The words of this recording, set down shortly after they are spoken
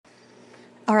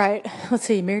All right, let's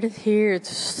see. Meredith here.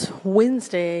 It's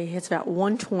Wednesday. It's about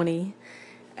 1:20,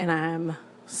 and I'm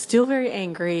still very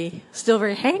angry, still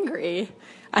very hangry.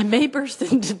 I may burst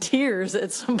into tears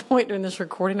at some point during this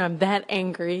recording. I'm that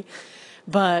angry.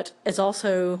 But it's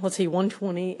also, let's see,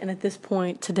 1:20, and at this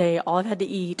point today, all I've had to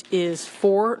eat is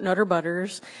 4 Nutter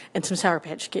Butters and some Sour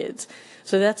Patch Kids.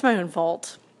 So that's my own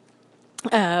fault.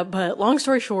 But long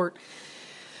story short,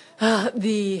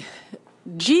 the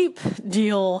Jeep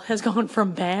deal has gone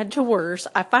from bad to worse.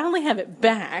 I finally have it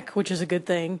back, which is a good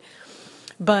thing.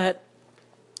 But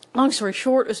long story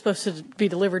short, it was supposed to be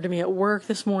delivered to me at work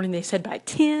this morning. They said by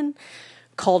 10,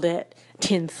 called at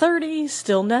 10:30,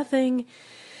 still nothing.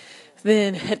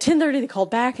 Then at 10:30, they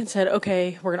called back and said,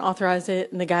 okay, we're going to authorize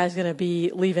it, and the guy's going to be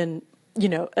leaving,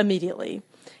 immediately.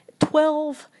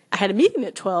 12, I had a meeting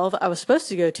at 12 I was supposed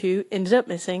to go to, ended up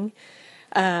missing.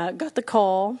 Got the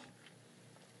call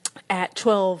at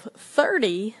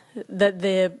 12:30 that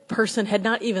the person had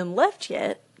not even left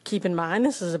yet. Keep in mind,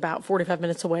 this is about 45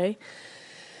 minutes away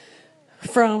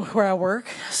from where I work.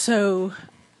 So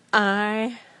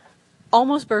I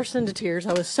almost burst into tears.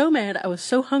 I was so mad. I was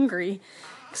so hungry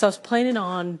because I was planning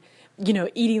on,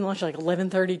 eating lunch like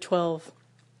 11:30, 12.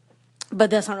 But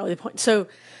that's not really the point. So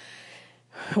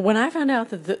when I found out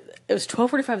that it was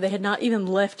 12:45, they had not even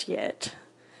left yet,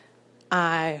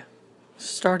 I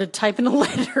started typing a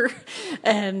letter,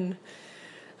 and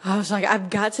I was like, I've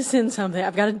got to send something.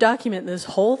 I've got to document this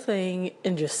whole thing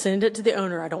and just send it to the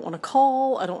owner. I don't want to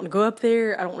call. I don't want to go up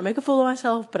there. I don't want to make a fool of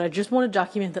myself, but I just want to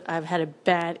document that I've had a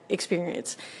bad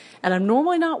experience. And I'm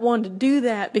normally not one to do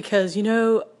that because, you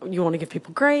want to give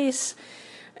people grace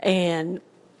and,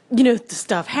 the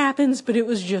stuff happens, but it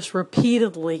was just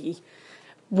repeatedly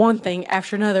one thing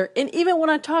after another. And even when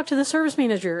I talked to the service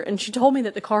manager and she told me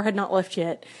that the car had not left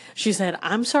yet, she said,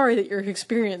 I'm sorry that your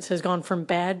experience has gone from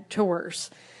bad to worse.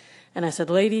 And I said,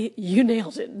 lady, you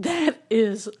nailed it. That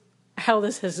is how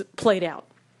this has played out.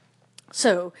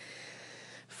 So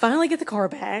finally get the car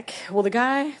back. Well, the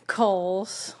guy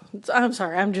calls. I'm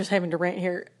sorry, I'm just having to rant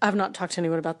here. I've not talked to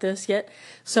anyone about this yet.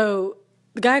 So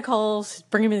the guy calls,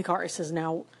 bringing me the car. He says,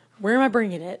 now, where am I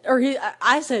bringing it?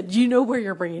 I said, do you know where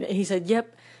you're bringing it? He said,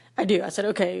 yep, I do. I said,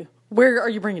 okay, where are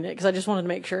you bringing it? Because I just wanted to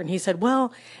make sure. And he said,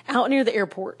 well, out near the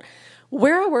airport.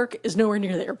 Where I work is nowhere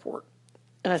near the airport.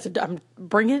 And I said, I'm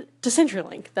bringing it to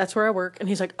CenturyLink. That's where I work. And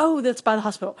he's like, oh, that's by the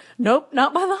hospital. Nope,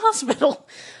 not by the hospital.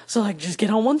 So just get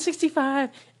on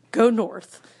 165, go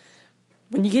north.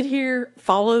 When you get here,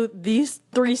 follow these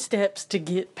 3 steps to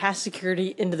get past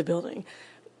security into the building.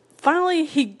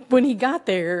 Finally, when he got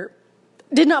there,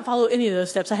 did not follow any of those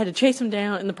steps. I had to chase him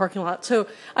down in the parking lot. So,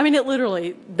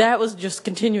 that was just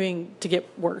continuing to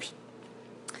get worse.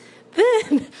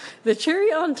 Then the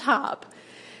cherry on top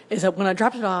is that when I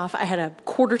dropped it off, I had a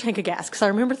quarter tank of gas. Because I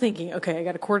remember thinking, okay, I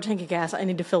got a quarter tank of gas. I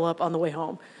need to fill up on the way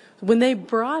home. When they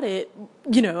brought it,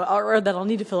 or that I'll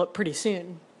need to fill up pretty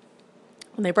soon.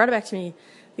 When they brought it back to me,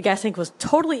 the gas tank was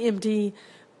totally empty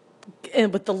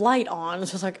and with the light on.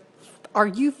 So I was like, are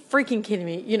you freaking kidding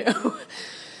me?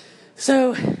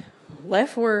 So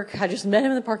left work. I just met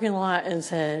him in the parking lot and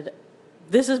said,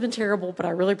 this has been terrible, but I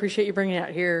really appreciate you bringing it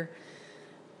out here.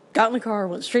 Got in the car,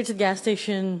 went straight to the gas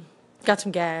station, got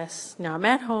some gas. Now I'm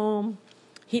at home,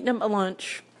 heating up my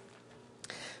lunch.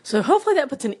 So hopefully that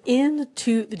puts an end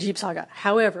to the Jeep saga.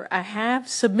 However, I have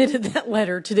submitted that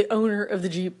letter to the owner of the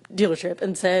Jeep dealership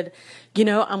and said,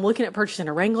 I'm looking at purchasing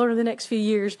a Wrangler in the next few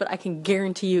years, but I can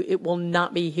guarantee you it will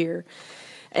not be here.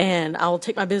 And I'll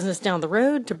take my business down the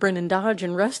road to Brennan Dodge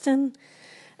in Ruston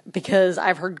because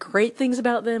I've heard great things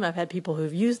about them. I've had people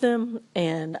who've used them,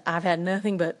 and I've had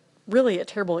nothing but really a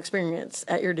terrible experience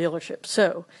at your dealership.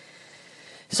 So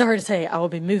sorry to say I will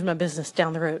be moving my business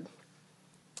down the road.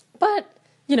 But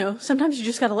sometimes you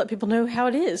just got to let people know how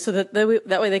it is so that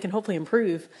way they can hopefully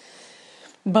improve.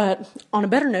 But on a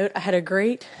better note, I had a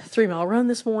great 3-mile run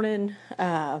this morning.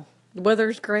 The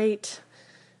weather's great.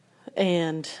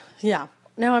 And yeah,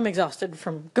 now I'm exhausted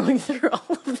from going through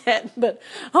all of that. But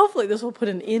hopefully this will put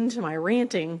an end to my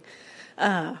ranting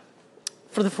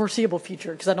for the foreseeable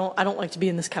future because I don't like to be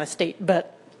in this kind of state.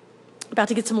 But about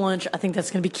to get some lunch. I think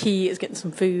that's going to be key is getting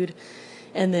some food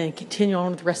and then continue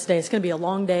on with the rest of the day. It's going to be a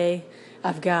long day.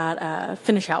 I've got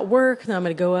finish out work, then I'm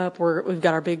going to go up. We've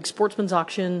got our big sportsman's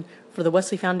auction for the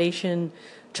Wesley Foundation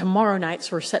tomorrow night,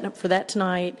 so we're setting up for that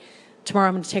tonight. Tomorrow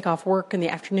I'm going to take off work in the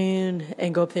afternoon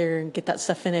and go up there and get that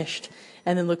stuff finished,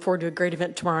 and then look forward to a great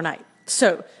event tomorrow night.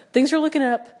 So things are looking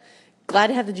up. Glad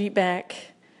to have the Jeep back.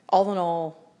 All in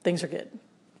all, things are good.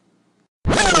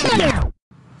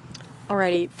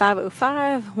 Alrighty,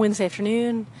 5:05 Wednesday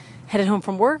afternoon. Headed home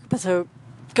from work, but so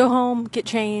go home, get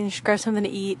changed, grab something to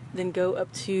eat, then go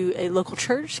up to a local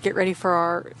church to get ready for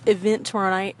our event tomorrow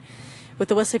night with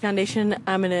the Wesley Foundation.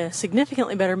 I'm in a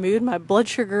significantly better mood. My blood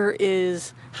sugar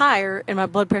is higher and my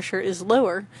blood pressure is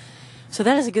lower. So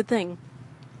that is a good thing.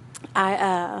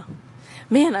 I'm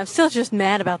still just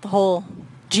mad about the whole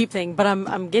Jeep thing, but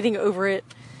I'm getting over it,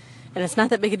 and it's not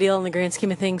that big a deal in the grand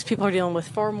scheme of things. People are dealing with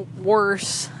far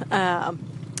worse,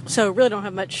 so really don't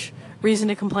have much reason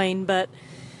to complain, but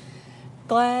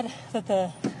glad that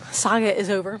the saga is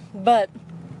over. But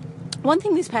one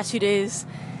thing these past few days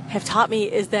have taught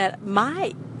me is that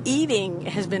my eating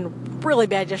has been really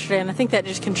bad yesterday, and I think that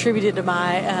just contributed to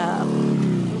my,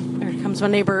 here comes my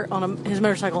neighbor on his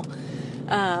motorcycle.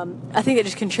 I think it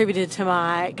just contributed to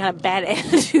my kind of bad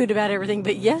attitude about everything.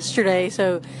 But yesterday,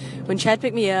 so when Chad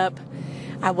picked me up,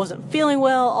 I wasn't feeling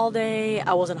well all day.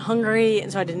 I wasn't hungry,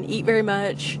 and so I didn't eat very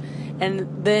much.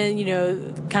 And then,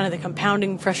 kind of the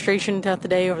compounding frustration throughout the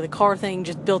day over the car thing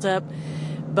just built up.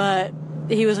 But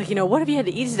he was like, what have you had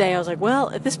to eat today? I was like, well,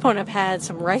 at this point I've had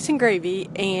some rice and gravy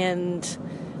and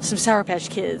some Sour Patch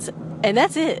Kids, and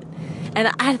that's it.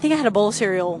 And I think I had a bowl of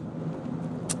cereal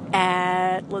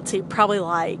at, probably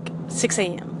like 6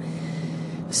 a.m.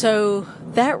 So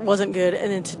that wasn't good.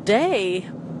 And then today,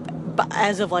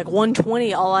 as of like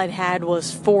 1:20, all I'd had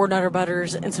was 4 Nutter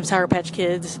Butters and some Sour Patch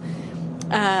Kids.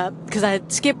 Because I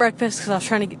had skipped breakfast because I was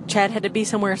trying to Chad had to be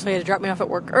somewhere, so he had to drop me off at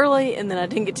work early, and then I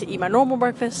didn't get to eat my normal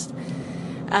breakfast.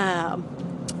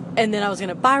 And then I was going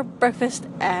to buy breakfast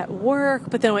at work,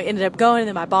 but then I ended up going, and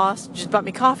then my boss just bought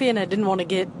me coffee, and I didn't want to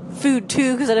get food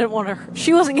too because I didn't want her.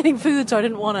 She wasn't getting food, so I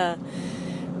didn't want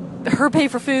her pay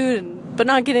for food, but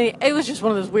not getting. It was just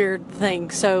one of those weird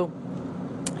things. So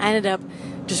I ended up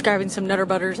just grabbing some Nutter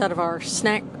Butters out of our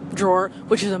snack drawer,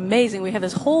 which is amazing. We have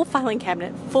this whole filing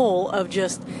cabinet full of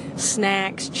just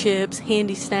snacks, chips,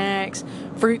 handy snacks,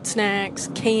 fruit snacks,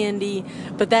 candy.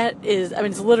 But that is,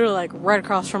 it's literally like right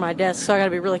across from my desk, so I got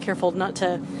to be really careful not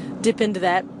to dip into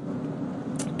that.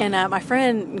 And my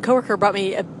friend and coworker brought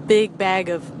me a big bag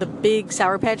of the big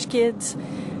Sour Patch Kids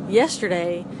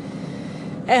yesterday,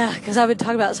 because I've been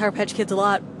talking about Sour Patch Kids a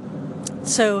lot.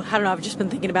 So I don't know, I've just been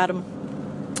thinking about them.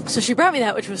 So she brought me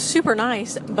that, which was super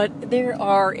nice, but there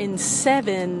are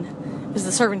is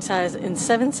the serving size, in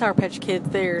 7 Sour Patch Kids,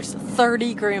 there's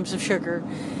 30 grams of sugar.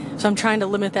 So I'm trying to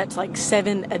limit that to like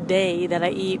 7 a day that I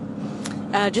eat,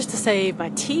 just to save my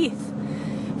teeth.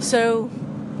 So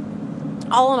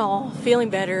all in all, feeling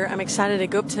better. I'm excited to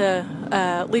go up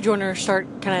to Lee Joyner, the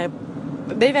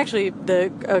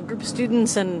group of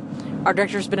students and our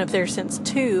director's been up there since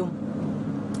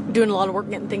 2, doing a lot of work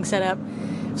getting things set up.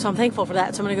 So I'm thankful for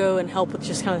that. So I'm going to go and help with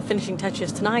just kind of finishing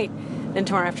touches tonight. Then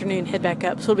tomorrow afternoon, head back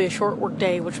up. So it'll be a short work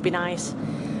day, which would be nice.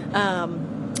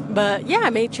 But yeah, I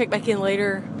may check back in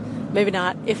later. Maybe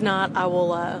not. If not, I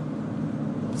will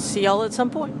see y'all at some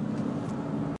point.